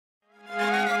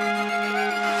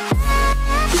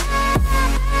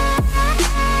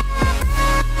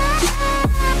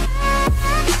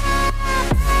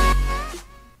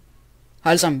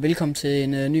Hej alle sammen, velkommen til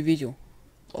en ny video.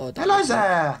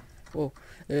 Halløjsa!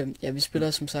 Ja, vi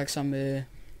spiller som sagt sammen med...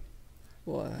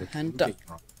 Hvor er han der?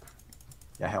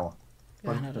 Jeg er herovre.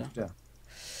 Ja, han er der. Der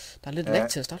er lidt lag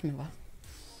til at starte med, hva'?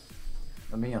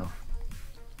 Hvad mener du?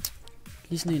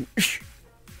 Lige sådan en...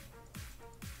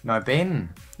 Nå, i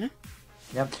banen? Ja.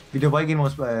 Ja, vi løber ikke ind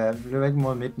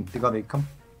mod midten. Det gør vi ikke. Kom.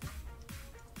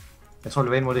 Jeg tror, vi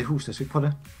løber ind mod det hus. Der skal ikke på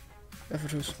det. Hvad for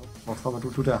et hus? Hvorfor var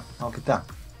du der? Okay, der.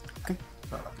 Kom.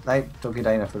 Nej, du gik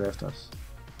derind og følger efter os.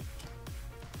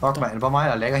 Fuck man, det var mig,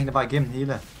 der lægger hende bare igennem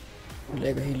hele. Hun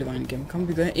lægger hele vejen igennem. Kom,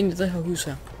 vi går ind i det her hus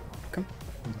her. Kom.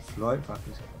 Hun fløj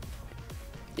faktisk.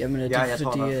 Jamen, det er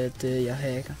fordi, at jeg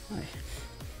hacker. Nej.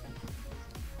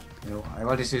 Jo, jeg kan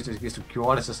godt lige se, at hvis du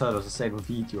gjorde det, så sad du så sagde på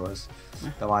video også.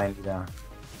 Ja. Der var egentlig der.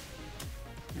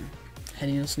 Ja. Han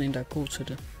er sådan en, der er god til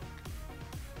det.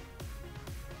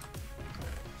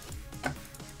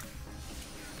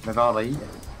 Hvad var der i?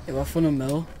 Jeg var fundet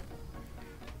mad.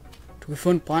 Du kan få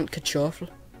en brændt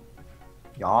kartoffel.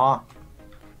 Ja.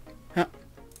 Her.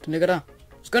 Den ligger der.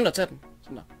 Skynd dig at tage den.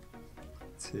 Sådan der.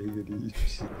 Take it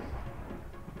easy.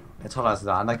 Jeg tror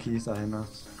der er andre kister herinde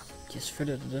også. Ja,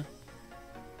 selvfølgelig er det det.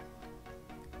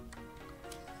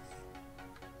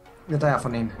 Ja, der er for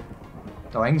en.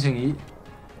 Der var ingenting i. Det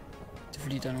er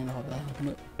fordi, der er nogen, der har været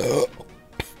her.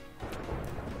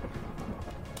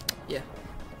 Ja.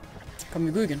 Kom,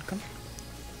 vi går igen. Kom.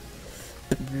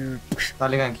 Der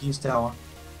ligger en kiste derovre.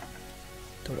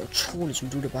 Det var da utroligt, som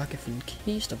du der bare kan finde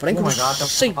kister. Hvordan kunne du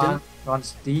se dem? Der var en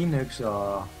stenøkse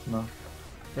og sådan noget.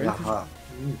 Jeg har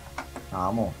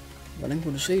armor. Hvordan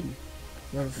kunne du se den?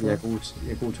 Hvad har du fået?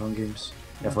 Jeg er god til games.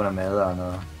 Jeg har fundet mad og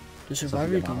noget. Det er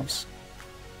survival games.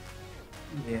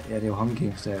 Ja, det er jo home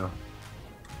games, der er jo.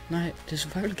 Nej, det er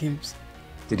survival games.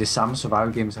 Det er det samme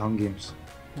survival games og home games.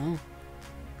 No.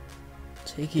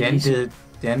 Det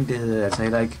andet, det hedder altså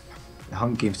heller ikke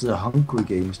home games, det hedder home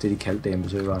games, det de kaldte dem på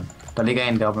serveren. Der ligger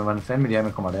en deroppe, men hvordan fanden med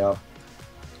man kommer derop?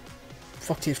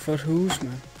 Fuck, det er et flot hus,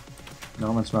 man.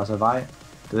 Når man smager sig vej.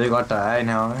 Det ved jeg godt, der er en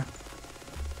herovre.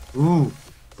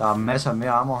 Der er masser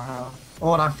mere armor her.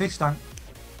 Der er en fiskstang.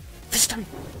 Fiskstang?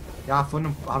 Jeg har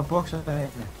fundet... Har du bukser der?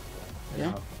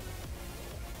 Ja.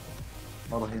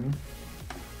 Hvor er du henne?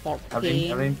 Okay.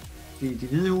 Er du inde i de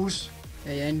hvide hus?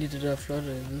 Ja, jeg er inde i det der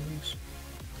flotte hvide hus.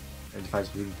 Ja, det er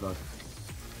faktisk virkelig flot.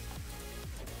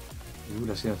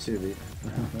 Der ser noget tv.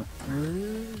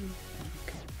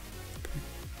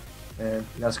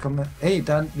 Lad os komme med.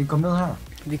 Hey, vi kom ned her.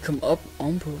 Vi kom op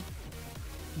ovenpå.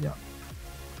 Ja.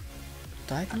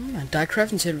 Der er ikke noget, man. Der er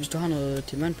crafting table, hvis du har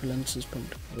noget diamant på et eller andet tidspunkt.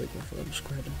 Jeg ved ikke, hvorfor du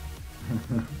skulle have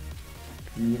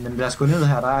det. Men lad os gå ned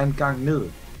her. Der er en gang ned.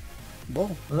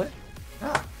 Hvor? Ved du? Ja.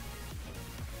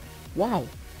 Wow.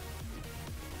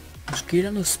 Måske er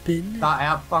der noget spændende. Der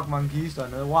er fuck mange kister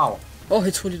dernede. Wow.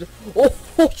 Jeg tror det der.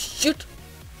 Shit.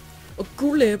 Og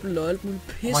guldæble og alt muligt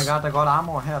pis. Oh my god, der er godt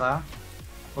armor her, der er.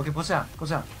 Okay, prøv at se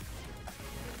her.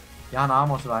 Jeg har en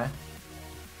armor til dig.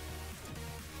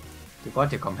 Det er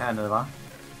godt, jeg kom hernede, hva'?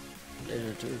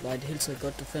 Det var i det hele taget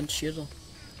godt, du fandt shitet.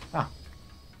 Ja.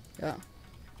 Ja.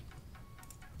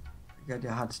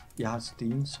 Jeg har et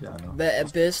stensværd nu. Hvad er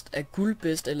bedst? Er guld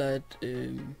bedst, eller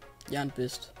et jern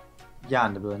bedst?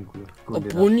 Jern er bedre end guld. Og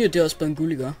brunje, det er også bedre end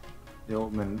guld, ikke? Jo,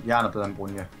 men jern er bedre end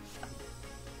brunje.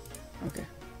 Okay.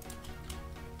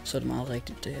 Så er det meget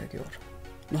rigtigt, det jeg har gjort.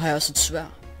 Nu har jeg også et sværd.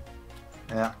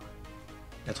 Ja.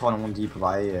 Jeg tror, nogen de er på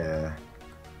vej,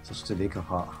 så skal det ligge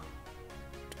herfra.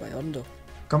 Det var i orden, dog.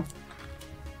 Kom.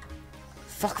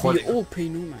 Fuck, vi er OP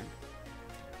nu, mand.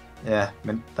 Ja,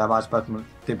 men der er bare et spørgsmål.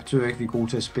 Det betyder ikke, at vi er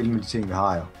gode til at spille med de ting, vi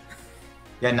har jo.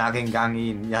 Jeg nakkede engang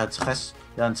en. Jeg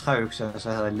havde en træøkse, og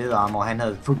så havde jeg læderarmor, og han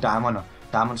havde fuldt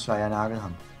diamondsværd, jeg nakkede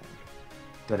ham.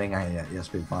 Det var dengang, jeg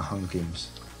spillede bare home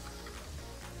games.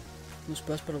 Nu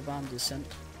spørger du bare, om det er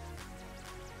sandt.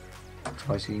 Jeg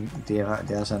tror ikke, det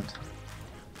er sandt.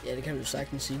 Ja, det kan du jo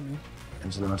sagtens sige nu.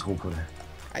 Jamen, så lad mig tro på det.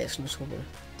 Ej, jeg skal nu tro på det.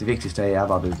 Det vigtigste er, at jeg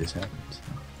bare ved, det er sandt.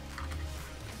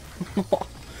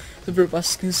 Så bliver du bare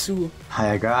skide sur. Nej,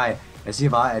 jeg gør ej. Jeg siger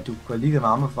bare, at du går lige med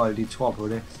andre folk, de tror på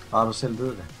det. Bare du selv ved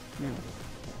det. Ja. Jeg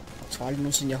tror aldrig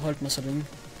nogensinde, jeg holdt mig så længe.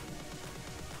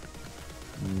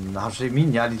 Har du set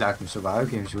min? Jeg har lige lagt en survival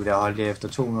games ud, der holdt jeg efter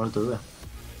 2 minutter døde.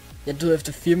 Jeg døde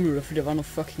efter 4 minutter, fordi der var noget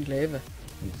fucking lava.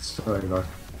 Det står jeg godt.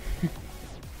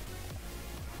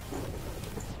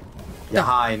 Jeg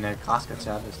har en græsker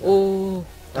tærtes. Der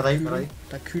er der ikke,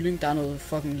 der er kylling, der er noget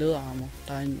fucking læderarmor.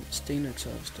 Der er en stenøkse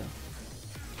også der.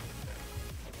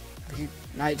 Okay.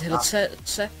 Nej, heller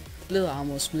tag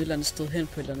læderarmor og smide et eller andet sted hen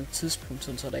på et eller andet tidspunkt,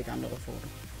 så er der ikke andre, der får det.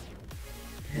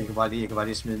 Jeg kan bare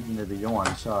lige smide den ned ved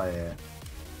jorden, så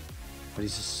fordi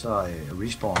så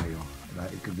respawner vi jo. eller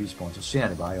ikke kan respawn, så ser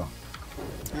det bare jo.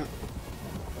 Ja.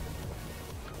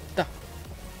 Der.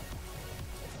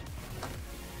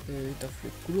 Der er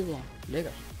flere gulerødder.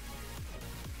 Lækkert.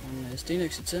 Og en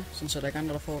stenøkse til, sådan så der er ikke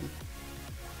andre, der får den.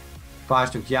 Bare et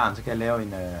stykke jern, så kan jeg lave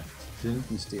en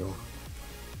flintenstæv.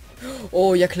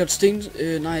 Jeg kan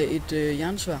lave et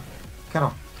jernsvær. Kan du?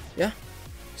 Ja.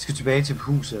 Vi skal tilbage til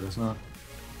huset eller sådan noget.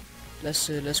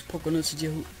 Lad os prøve at gå ned til de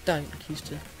her hus. Der er en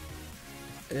kiste.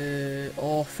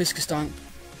 Fiskestang.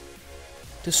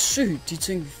 Det er sygt, de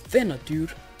ting vi finder, dude.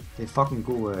 Det er fucking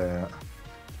god...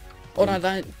 Nej, der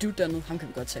er en dude dernede. Ham kan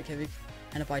vi godt tage, kan vi ikke?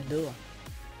 Han er bare et leder.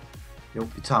 Jo,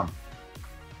 vi tager ham.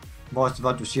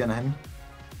 Hvor du siger, han er henne?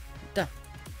 Der.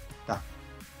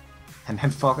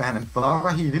 Han fucker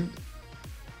helt vildt.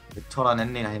 Jeg tror, der er en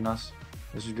anden en herhenne også.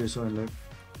 Jeg synes, det er så en løb.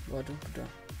 Hvor er du der?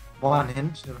 Hvor er han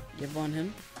henne, siger du? Ja, hvor er han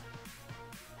henne?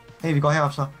 Hey, vi går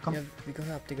herop så. Kom. Ja, vi går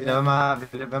herop. Det Vi kan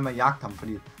lader være med at jagte ham,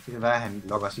 fordi det kan være, at han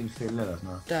lokker sin fælde eller sådan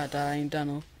noget. Der er en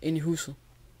dernede. Inde i huset.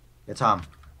 Jeg tager ham.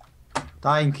 Der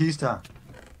er en kiste her.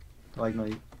 Der var ikke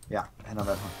noget i. Ja, han har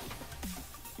været her.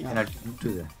 Ja. Han er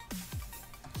død, ja.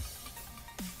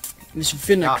 Hvis vi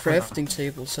finder crafting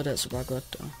table, så er det altså bare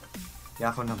godt der. Jeg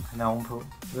har fundet ham. Han er ovenpå. Ved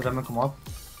du, hvordan man kommer op?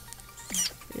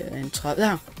 Ja, en trappe.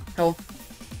 Der. Herovre.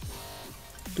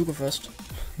 Du går først.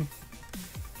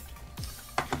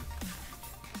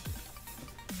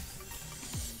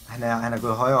 Han er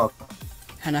gået højere op.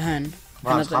 Han er herinde.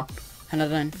 Hvor er han? Han er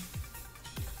derinde.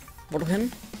 Hvor er du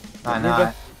henne?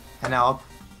 Nej. Han er op.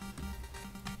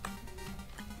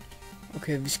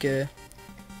 Okay, vi skal...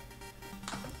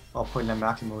 Op på en eller anden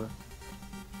mærkelig måde.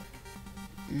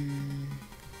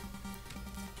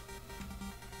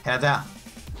 Han er der.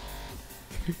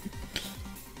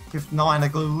 Nå, han er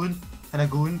gået uden. Han er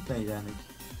gået uden. Nej, det er han ikke.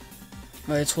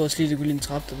 Og jeg troede også lige, det kunne lide en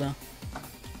trappe, det der.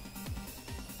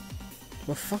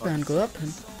 Hvor fuck er han gået op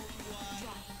hen?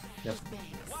 Ja.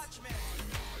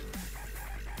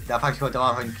 Der er faktisk der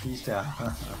var en kiste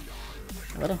der.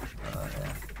 Hvad der? Ja.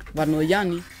 Var der noget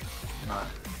jern i? Nej.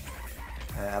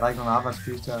 Er der ikke nogen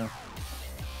arbejdskiste her?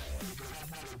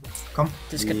 Kom.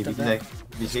 Det skal der være.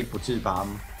 Vi skal ikke bruge tid på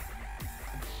armen.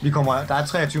 Der er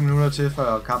 23 minutter til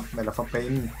for kampen, eller for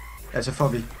banen. Altså for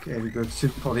vi gør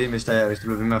til på det, hvis det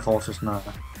bliver ved med at fortsætte sådan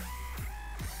her.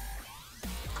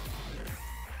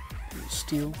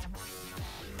 Steel.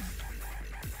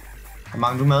 Hvor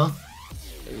mange du med?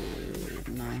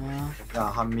 Nej. Jeg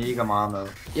har mega meget med.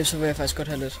 Ja, så vil jeg faktisk godt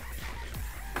have lidt.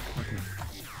 Okay.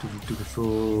 Du kan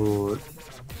få...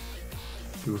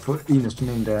 Du kan få en af sådan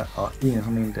en der, og en af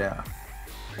sådan en der.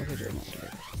 Okay, det er meget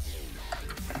lækkert.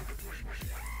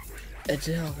 Er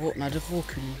det her rå? Nej, det er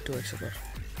råkylling. Det var ikke så godt.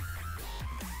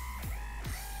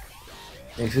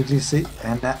 Jeg kan ikke lige se.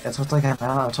 Jeg tror ikke, han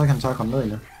er her. Jeg tror ikke, han tør at komme ned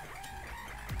endnu.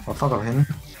 Hvor fuck er du henne?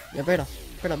 Jeg er bag dig.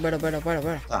 Bag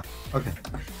dig. Ja, okay.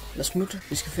 Lad os smutte.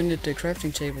 Vi skal finde et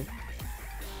crafting table.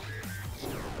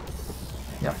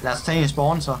 Ja, lad os tage en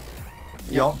spawn så.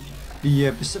 Ja. Jo.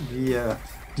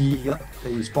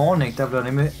 I spawn, ikke, der bliver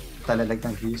nemlig... Der er ikke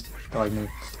den kiste. Der var ikke noget.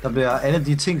 Der bliver alle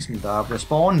de ting, som der bliver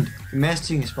spawnet. En masse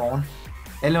ting i spawn.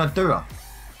 Alle man dør.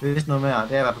 Det er vist noget mere. Det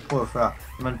har jeg i hvert fald prøvet før.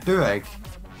 Men man dør ikke.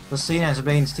 Så senere så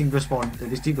bliver ens ting bliver spawnet.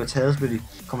 Hvis de ikke bliver taget, så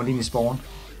kommer de ind i spawn.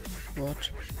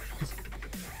 What?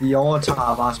 Vi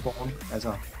overtager bare spawn.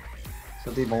 Altså.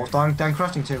 Så det er vores. Der er en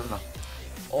crafting table der.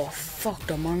 Fuck,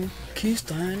 der er mange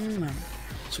kister herinde, mand.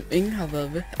 Som ingen har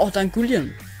været ved. Der er en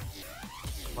guldhjelm.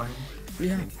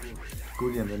 Lige her.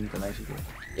 Guldhjelm, den er ikke så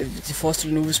god. Det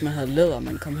forestiller nu, hvis man havde læder,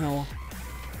 man kom herover.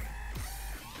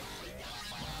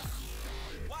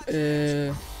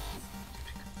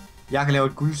 Jeg kan lave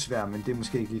et guldsværd, men det er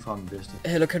måske ikke ligefrem det bedste.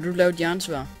 Eller kan du lave et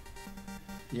jernsværd?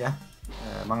 Ja.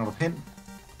 Mangler du pind?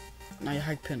 Nej, jeg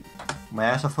har ikke pind. Må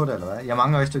jeg så få det, eller hvad? Jeg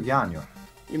mangler et stykke jern, jo.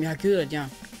 Jamen, jeg har givet dig et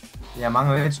jern. Jeg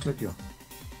mangler et stykke, jo.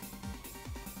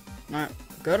 Nej,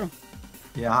 gør du?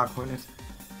 Jeg har kun et.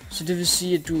 Så det vil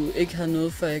sige, at du ikke havde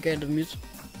noget, før jeg gav dig mit?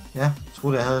 Ja,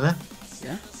 troede jeg havde det?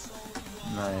 Ja.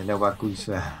 Nej, jeg laver bare et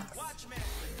guldsværd.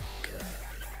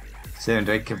 Selvom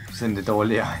du ikke kan sende det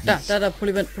dårligere. Der. Prøv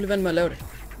lige vent med at lave det.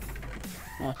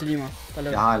 Det er lige meget.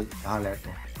 Jeg har lavet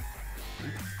det.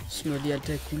 Smør lige alt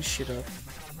det her guldshit op.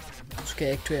 Nu skal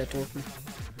jeg aktuere drukne.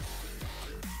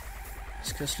 Jeg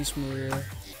skal også lige smide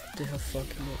det her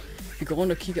fucking lort. Vi går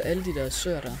rundt og kigger alle de der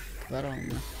søer der. Hvad er der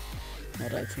med? Nå,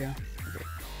 der er ikke flere.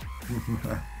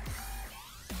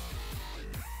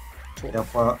 Okay.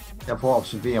 Jeg prøver at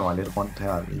observere mig lidt rundt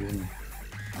her.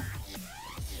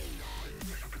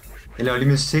 Jeg laver lige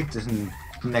med sigte, sådan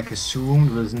jeg kan zoome,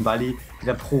 du ved, sådan bare lige det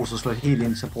der pro, så slår helt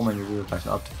ind, så bruger man jo det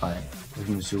faktisk op til fejl. Så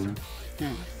kan man zoome. Ja.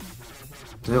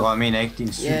 Så det mener jeg ikke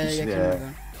din syns, ja,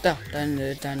 jeg Der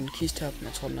er en kiste her, men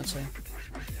jeg tror den er taget.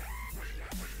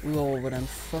 Udover hvordan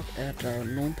fuck er der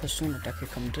nogle personer, der kan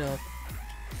komme derop.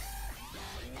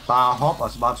 Bare hop,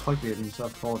 og så bare tryk ved den, så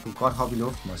får du godt hop i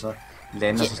luften, og så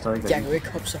lander så stadig. Jeg kan jo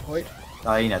ikke hoppe så højt.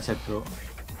 Der er en, der er tæt på.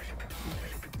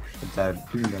 Der er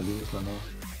byen, der lige eller noget.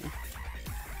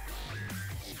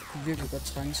 Jeg kunne virkelig godt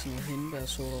trænge sådan noget hindbær,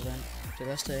 sodavand. Det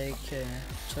værste er, jeg ikke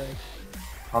tør ikke.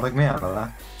 Har du ikke mere, eller hvad?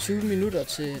 20 minutter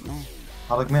til... Nå.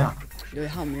 Har du ikke mere? Jo,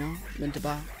 jeg har mere, men det er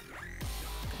bare...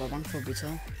 Jeg er bare bange for at blive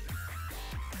taget.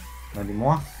 Men din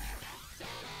mor?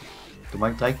 Du må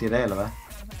ikke drikke det i dag, eller hvad?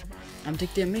 Jamen, det er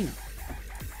ikke det, jeg mener.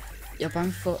 Jeg er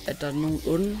bange for, at der er nogen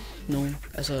onde... Nogen,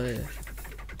 altså...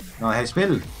 Nå, her i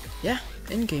spillet? Ja,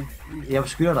 endgame. Jeg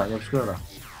beskytter dig,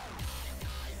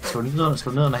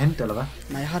 Skal du ned og hente det, eller hvad?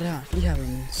 Nej, jeg har det her. Lige her ved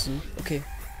min side. Okay.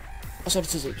 Og så er det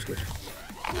tid til at beskytte.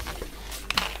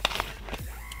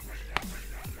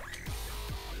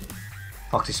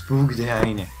 Fuck, det er spooky det her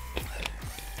egentlig.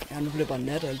 Ja, nu bliver det bare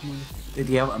nat og alt muligt.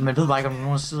 Man ved bare ikke, om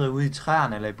nogen sidder ude i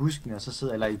træerne eller i buskene, og så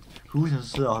sidder, eller i husene, og så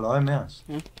sidder og holder øje med os.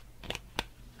 Ja.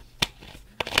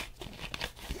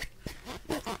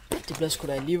 Det bliver sgu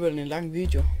da alligevel en lang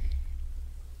video.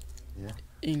 Ja.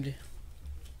 Egentlig.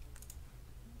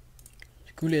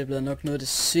 Guld er blevet nok noget af det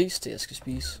sidste, jeg skal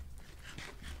spise.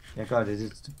 Jeg gør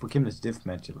det på Kimles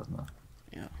Deathmatch eller sådan noget.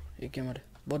 Ja, jeg gemmer det.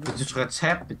 Hvor du... Hvis du trykker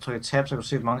tab, så kan du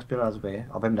se, hvor mange spillere der er tilbage,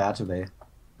 og hvem der er tilbage.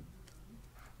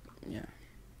 Ja.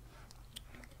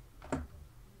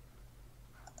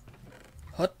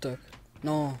 Hotdog.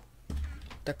 Nå.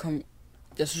 Der kom...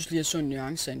 Jeg synes lige, jeg så en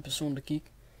nuance af en person, der gik.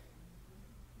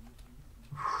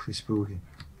 Det er spooky.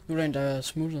 Nu er der en, der er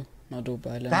smuttet, når du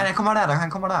bare lader. Nej, han kommer der.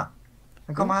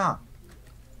 Han kommer her.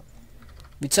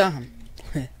 Vi tager ham.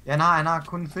 Ja, nej, han har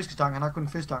kun en fiskestang. Det er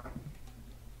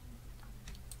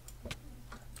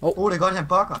godt, han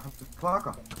bukker.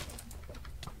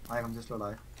 Nej, jeg kommer til at slå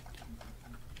dig.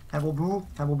 Han bruger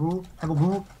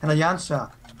bue. Han er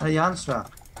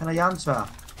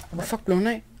jernsvær. Hvor fuck blev han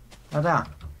af? Ja, der.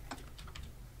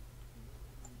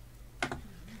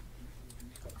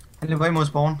 Han løber imod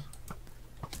spawn.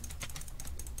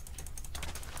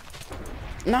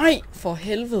 Nej, for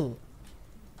helvede.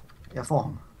 Jeg får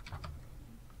ham.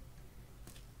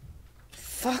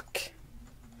 Fuck.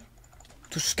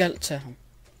 Du skal tage ham.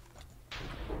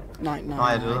 Nej,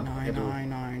 Mark.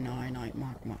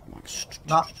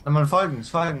 Nå, men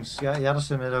folkens, jeg der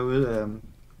sidder med derude,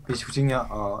 Biscutinger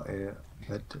og,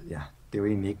 ja, det er jo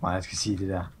egentlig ikke mig, jeg skal sige det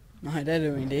der. Nej, det er det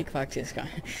jo egentlig ikke faktisk.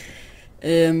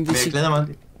 Men jeg glæder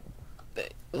mig.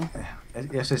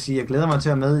 Jeg skal sige, jeg glæder mig til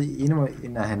at med i endnu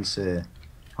en af hans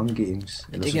home games.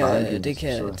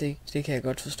 Det kan jeg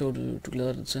godt forstå, du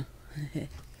glæder dig til.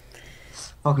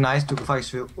 Fuck nice, du kan faktisk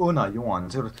svæve under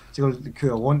jorden, så kan du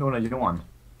køre rundt under jorden.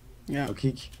 Ja. Og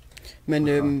kigge.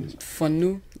 Men for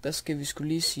nu, der skal vi skulle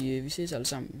lige sige, vi ses alle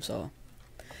sammen, så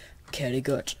kan det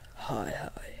godt. Hej hej.